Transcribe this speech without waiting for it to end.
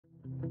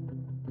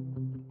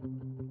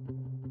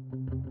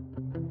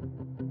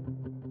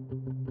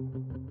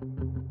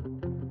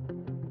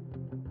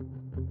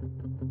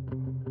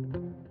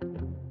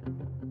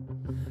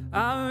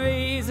I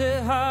raise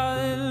a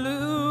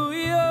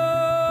hallelujah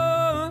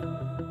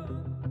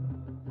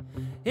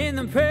in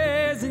the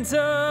presence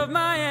of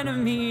my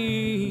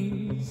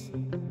enemies.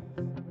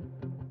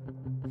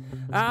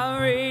 I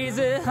raise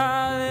a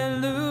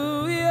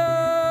hallelujah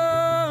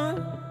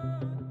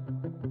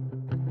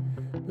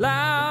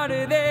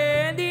louder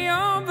than the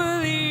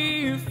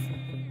unbelief.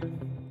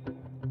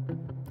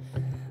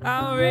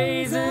 I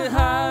raise a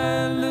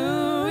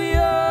hallelujah.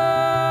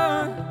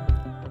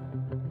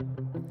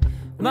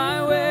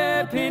 My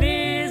weapon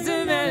is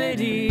a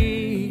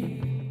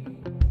melody.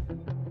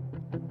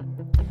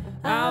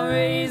 I'll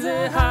raise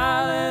a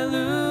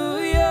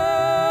hallelujah.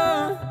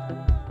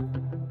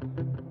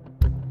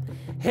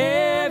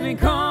 Heaven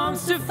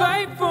comes to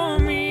fight for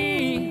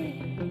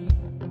me.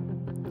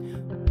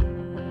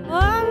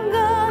 I'm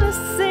gonna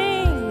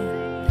sing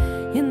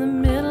in the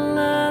middle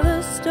of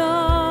the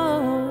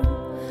storm.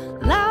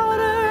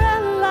 Louder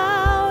and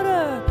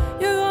louder,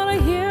 you're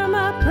gonna hear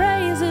my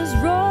praises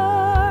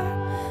roar.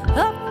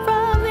 Up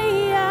from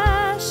the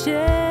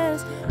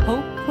ashes,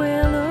 hope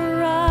will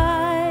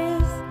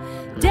arise.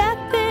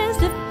 Death is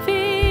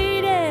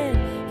defeated,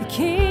 the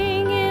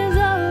King is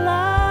alive.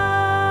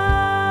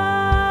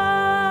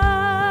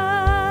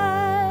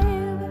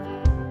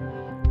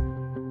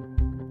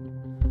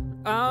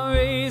 I'll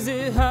raise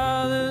a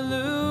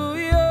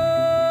hallelujah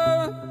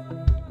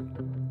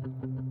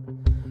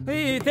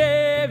with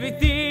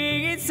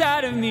everything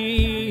inside of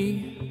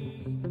me.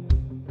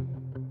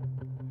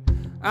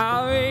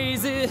 I'll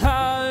raise a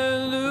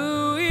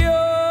hallelujah,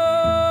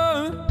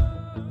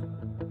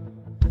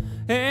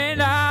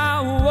 and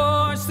I will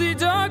watch the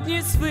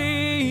darkness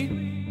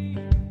flee.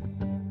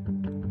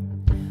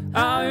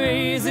 I'll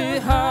raise a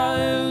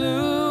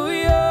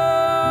hallelujah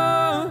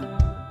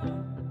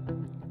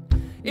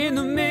in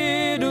the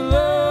middle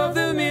of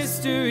the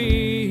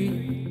mystery.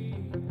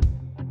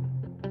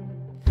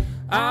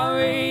 I'll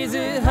raise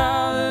a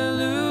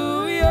hallelujah.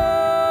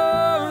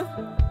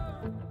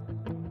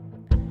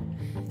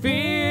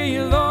 Fear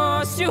you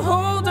lost your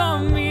hold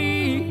on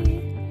me.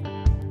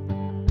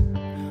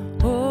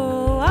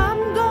 Oh,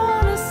 I'm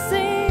gonna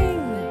sing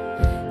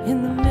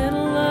in the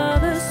middle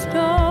of the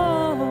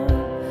storm.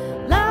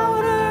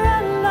 Louder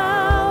and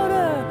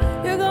louder,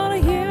 you're gonna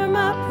hear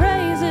my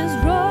praises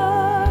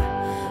roar.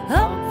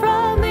 Up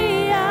from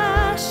the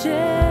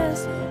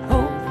ashes,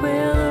 hope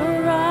will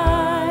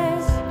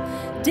arise.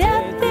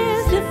 Death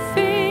is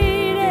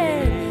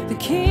defeated, the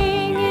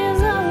King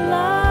is alive.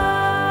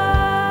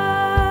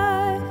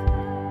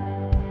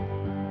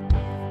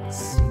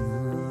 Sing a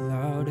little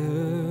louder.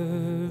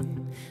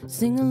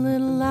 Sing a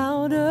little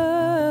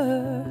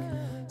louder.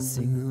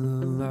 Sing a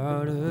little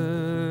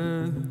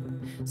louder.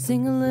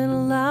 Sing a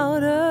little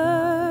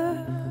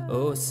louder.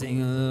 Oh,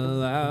 sing a little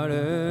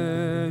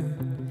louder.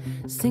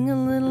 Sing a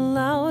little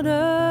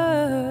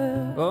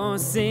louder. Oh,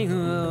 sing a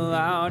little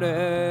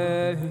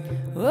louder.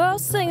 Oh,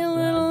 sing a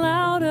little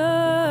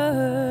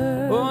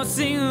louder. Oh,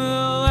 sing a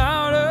little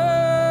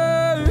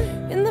louder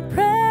In the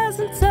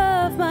presence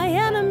of my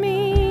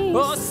enemies.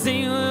 Oh,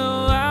 sing a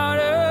little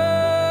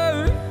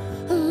louder.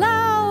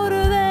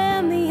 Louder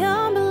than the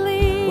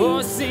unbelief.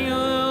 Oh, sing a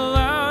little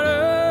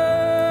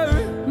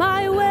louder.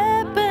 My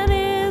weapon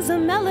is a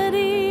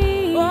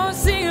melody. Oh,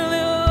 sing a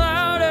little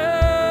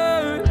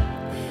louder.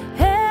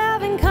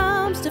 Heaven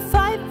comes to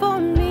fight for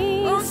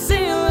me. Oh,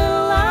 sing a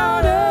little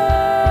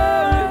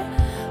louder.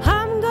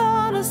 I'm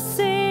gonna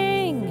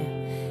sing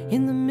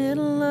in the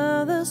middle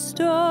of the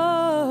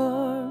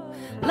storm.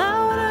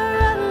 Louder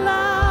and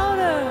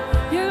louder,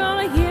 you're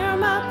gonna hear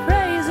my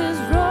praises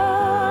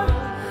roar.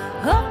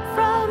 Up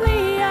from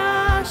the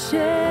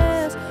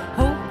ashes,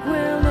 hope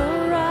will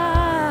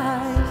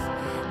arise.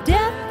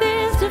 Death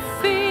is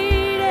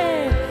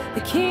defeated,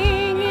 the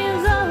King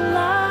is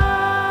alive.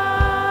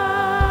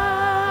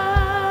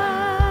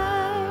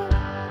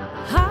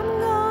 I'm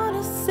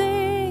gonna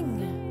sing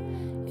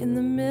in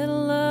the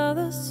middle of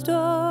the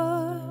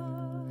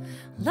storm.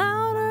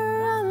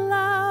 Louder and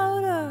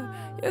louder,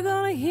 you're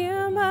gonna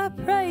hear my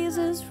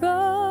praises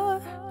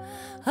roar.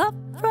 Up